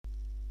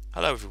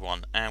Hello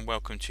everyone and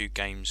welcome to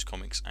Games,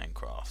 Comics and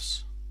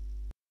Crafts.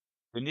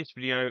 In this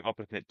video, I'll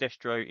be looking at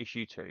Destro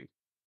issue 2.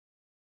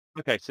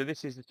 Okay, so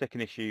this is the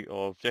second issue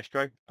of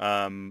Destro.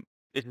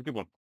 It's a good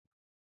one.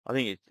 I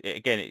think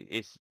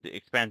it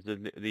expands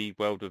the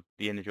world of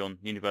the Energon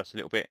universe a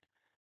little bit.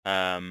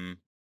 Um,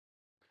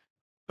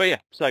 but yeah,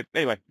 so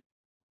anyway,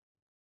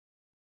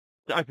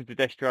 it opens with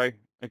Destro.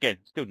 Again,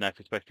 still don't know if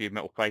it's supposed to be a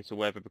metal face or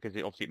whatever because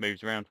it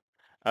moves around.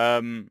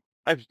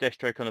 Opens with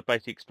Destro kind of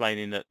basically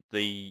explaining that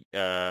the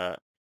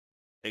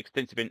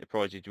extensive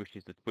enterprises, which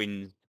is the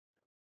twins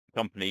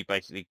company,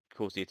 basically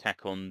caused the attack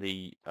on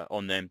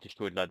them,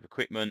 destroyed a load of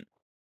equipment.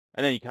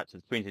 And then you cut to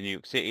the twins in New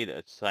York City that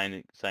are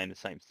saying the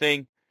same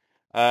thing.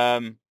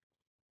 Um,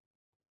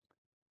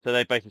 so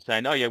they're basically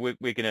saying, oh yeah, we're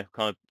going to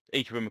kind of,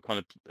 each of them are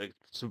kind of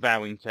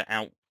vowing to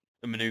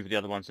outmaneuver the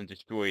other ones and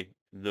destroy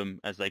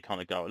them as they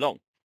kind of go along.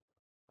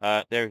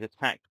 There is an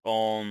attack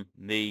on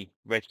the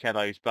Red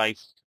Shadows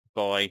base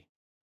by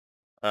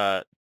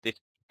this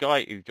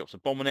guy who drops a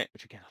bomb on it,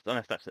 which again, I don't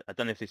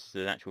know if this is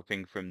an actual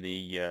thing from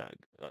the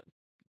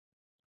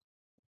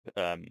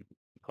um,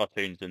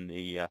 cartoons and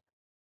the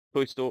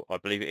toy store. I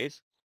believe it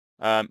is.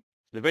 Um,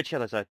 the Red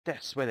Shadows I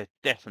swear they're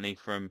definitely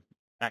from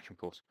Action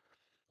Force.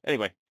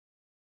 Anyway,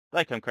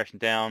 they come crashing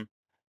down.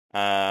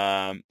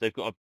 They've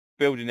got a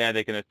building there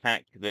they're going to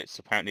attack. That's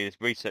apparently this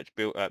research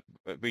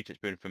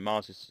building from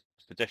Mars is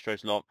for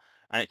Destro's lot,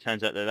 and it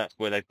turns out that that's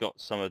where they've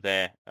got some of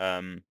their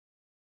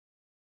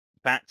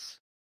bats.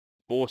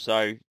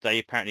 Also, they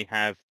apparently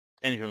have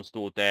energon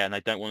stored there, and they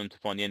don't want them to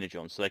find the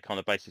energon, so they kind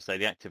of basically say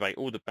they activate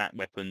all the bat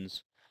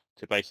weapons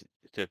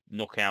to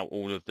knock out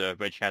all of the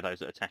red shadows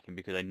that are attacking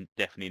because they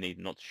definitely need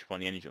not to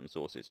find the energon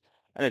sources.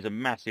 And there's a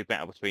massive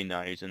battle between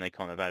those, and they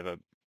kind of have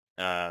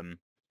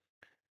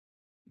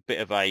bit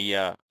of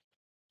a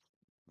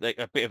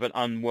bit of an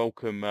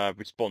unwelcome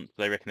response.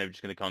 They reckon they're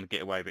just going to kind of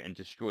get away with it and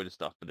destroy the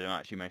stuff, but they don't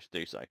actually manage to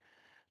do so.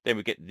 Then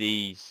we get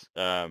these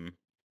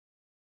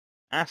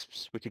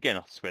asps, which again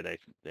I swear they're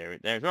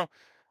there as well.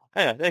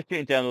 Yeah, they're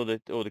shooting down all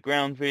the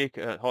ground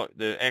vehicle,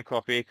 the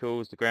aircraft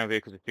vehicles. The ground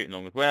vehicles are shooting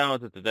along as well.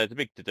 There's a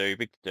big to do,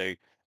 big to do.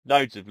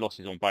 Loads of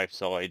losses on both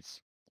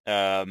sides.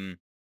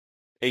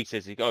 He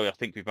says, "Oh, I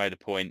think we've made a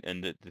point,"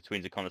 and the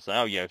twins are kind of saying,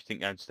 "Oh yeah, I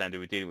think I understand who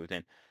we're dealing with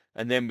then."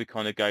 And then we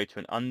kind of go to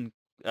an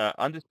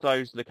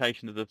undisclosed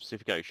location of the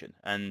Pacific Ocean,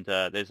 and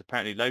there's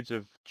apparently loads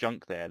of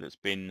junk there that's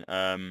been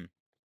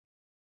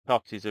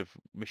carcasses of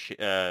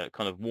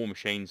kind of war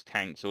machines,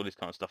 tanks, all this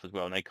kind of stuff as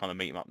well, and they kind of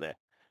meet them up there.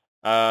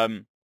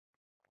 Um,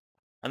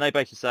 and they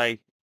basically say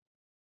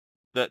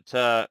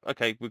that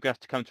okay, we're going to have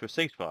to come to a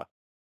ceasefire.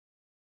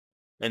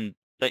 And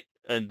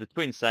the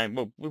twins saying,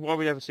 well, why would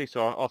we have a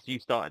ceasefire after you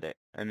started it?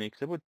 And he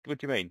said, what do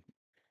you mean?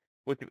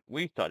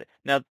 We started it.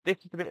 Now this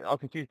is the bit I'm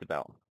confused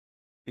about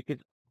because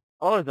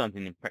I was under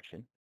the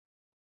impression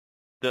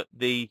that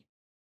the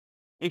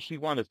issue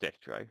one of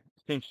Destro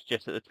seems to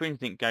suggest that the twins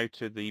didn't go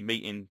to the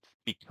meeting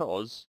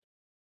because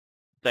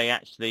they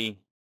actually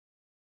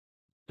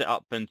set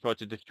up and tried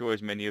to destroy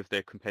as many of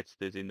their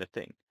competitors in the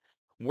thing.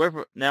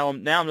 Whether now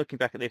I'm looking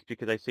back at this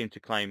because they seem to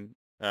claim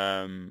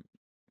that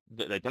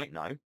they don't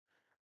know.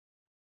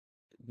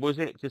 Was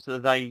it just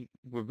that they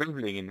were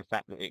reveling in the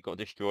fact that it got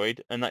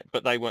destroyed,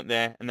 but they weren't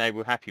there and they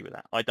were happy with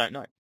that? I don't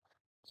know.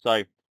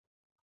 So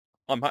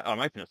I'm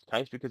hoping that's the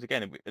case because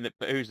again,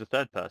 but who's the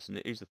third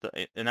person? Who's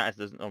the and that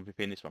doesn't obviously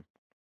be in this one.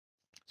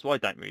 So I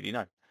don't really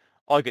know.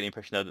 I get the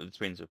impression though that the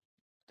twins are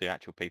the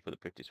actual people that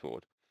put this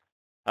forward.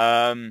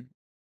 Um,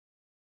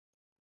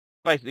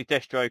 Basically,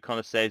 Destro kind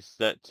of says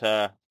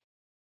that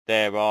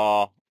there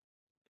are.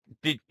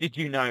 Did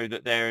you know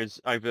that there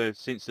is over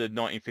since the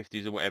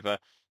 1950s or whatever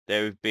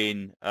there have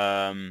been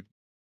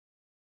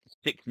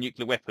 6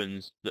 nuclear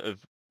weapons that have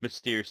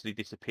mysteriously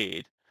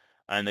disappeared,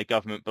 and the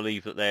government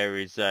believe that there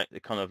is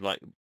kind of like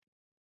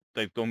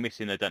they've gone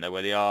missing. They don't know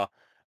where they are.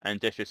 And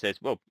Destro says,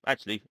 "Well,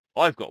 actually,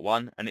 I've got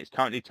one, and it's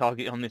currently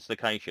targeted on this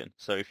location.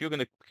 So if you're going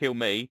to kill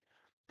me,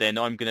 then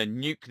I'm going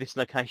to nuke this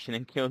location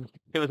and kill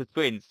the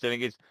twins." So I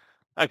think it's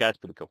okay. That's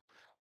pretty cool.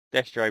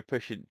 Destro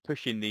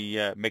pushing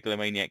the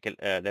megalomaniac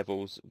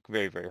levels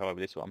very very high with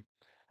this one.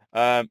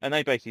 And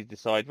they basically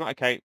decide, right,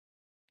 okay,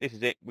 this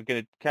is it. We're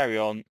going to carry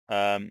on.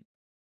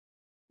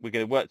 We're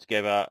going to work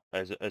together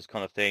as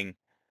kind of thing.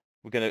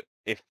 We're going to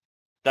if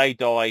they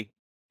die,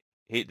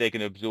 they're going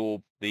to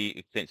absorb the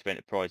extensive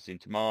enterprises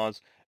into Mars,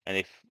 and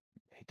if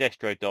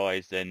Destro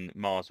dies, then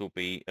Mars will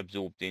be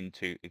absorbed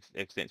into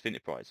extensive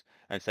enterprise.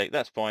 And say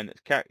that's fine,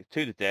 that's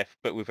to the death,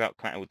 but without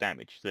collateral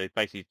damage. So they're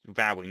basically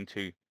vowing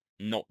to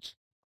not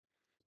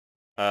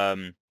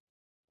um,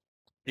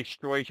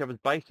 destroy each other's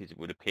bases. It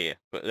would appear,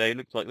 but they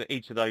look like that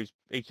each of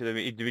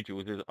the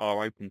individuals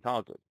are open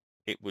targets.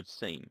 It would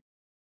seem.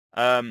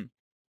 Um,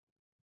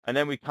 and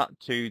then we cut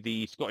to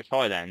the Scottish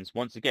Highlands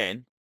once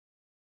again.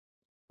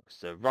 It's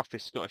the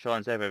roughest Scottish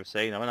Highlands I've ever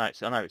seen. I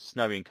know it's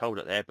snowy and cold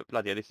up there, but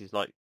bloody hell, this is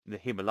like the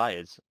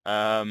Himalayas.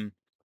 Goes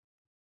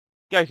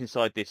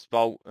inside this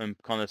vault and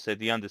kind of said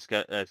the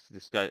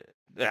undiscovered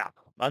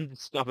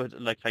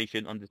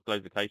location,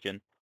 undisclosed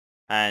location,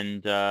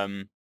 and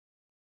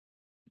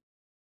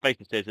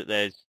basically says that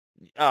there's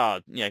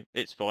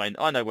it's fine.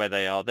 I know where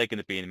they are. They're going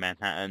to be in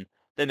Manhattan.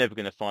 They're never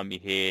going to find me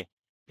here.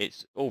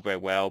 It's all very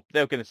well.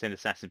 They're going to send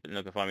assassins, but they're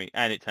not going to find me.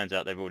 And it turns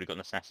out they've already got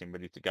an assassin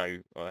ready to go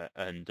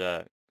and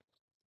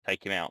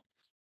take him out.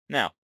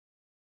 Now,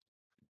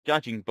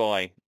 judging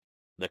by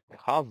the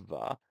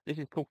cover, this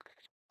is called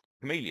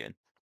Chameleon,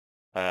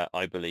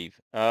 I believe.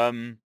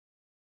 Now,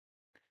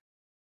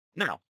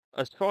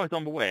 as far as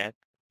I'm aware,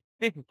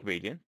 this is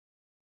Chameleon.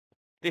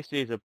 This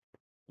is a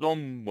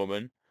blonde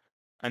woman,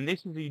 and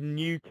this is a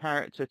new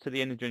character to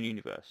the Energon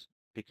universe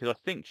because I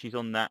think she's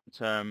on that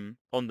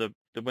on the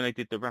when they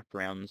did the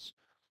wraparounds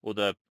or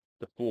the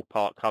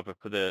 4-part cover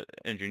for the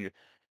Energon.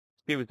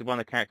 She was the one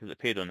of the characters that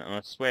appeared on it, and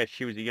I swear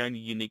she was the only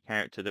unique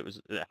character that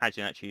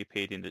hasn't actually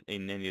appeared in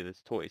any of the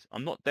toys.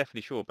 I'm not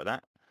definitely sure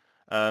about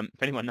that.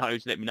 If anyone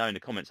knows, let me know in the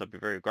comments. I'd be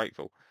very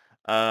grateful.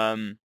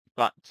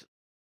 But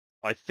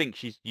I think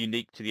she's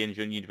unique to the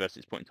Energon universe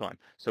at this point in time.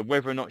 So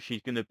whether or not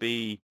she's going to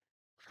be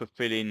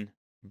fulfilling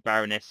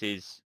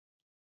Baroness's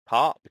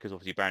part, because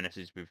obviously Baroness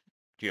is with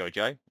G.I.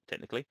 Joe,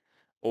 technically,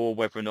 or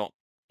whether or not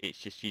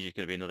she's just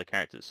going to be another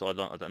character at the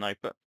sideline, I don't know.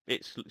 But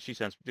she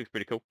looks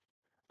pretty cool.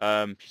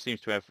 She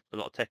seems to have a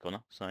lot of tech on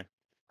her. So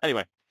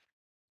anyway,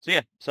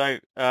 so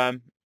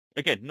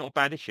again, not a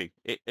bad issue.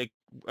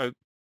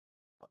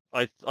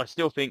 I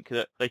still think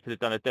that they could have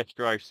done a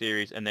Destro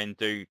series and then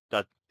did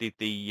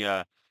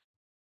the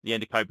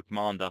end of Cobra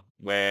Commander,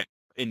 where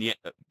in the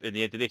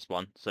end of this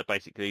one, so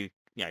basically,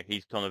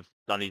 he's kind of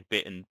done his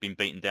bit and been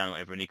beaten down or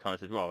whatever, and he kind of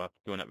says, well, I have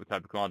to join up with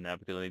Cobra Commander now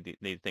because I need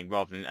the thing,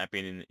 rather than that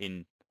being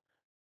in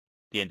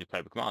the end of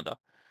Cobra Commander.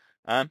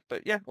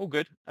 But yeah, all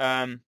good.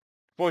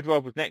 Void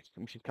World was next,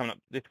 which is coming up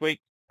this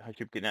week. I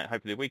should get that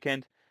hopefully the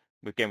weekend.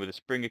 Again with a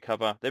Springer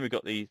cover. Then we've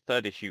got the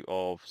 3rd issue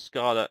of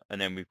Scarlet, and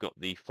then we've got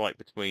the fight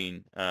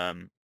between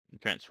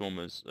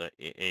Transformers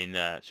in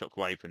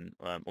Shockwave and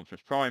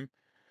Optimus Prime.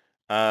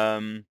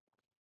 But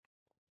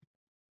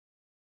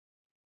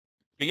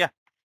yeah,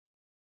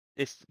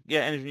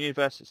 Energy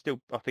Universe is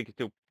still, I think, it's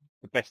still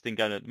the best thing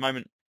going at the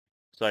moment.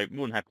 So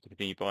more than happy to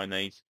continue buying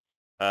these,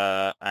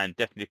 and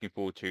definitely looking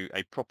forward to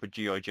a proper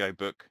G.I. Joe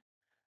book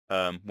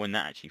when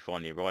that actually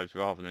finally arrives,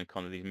 rather than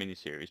kind of these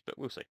miniseries. But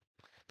we'll see.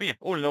 But yeah,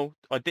 all in all,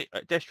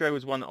 Destro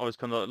was one that I was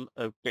kind of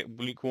a bit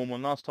lukewarm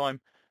on last time.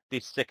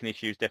 This 2nd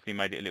issue has definitely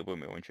made it a little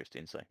bit more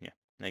interesting. So yeah,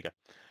 there you go.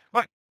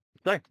 Right.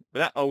 So with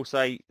that, I'll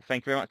say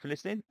thank you very much for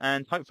listening,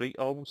 and hopefully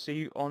I will see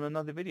you on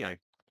another video.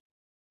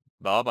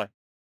 Bye bye.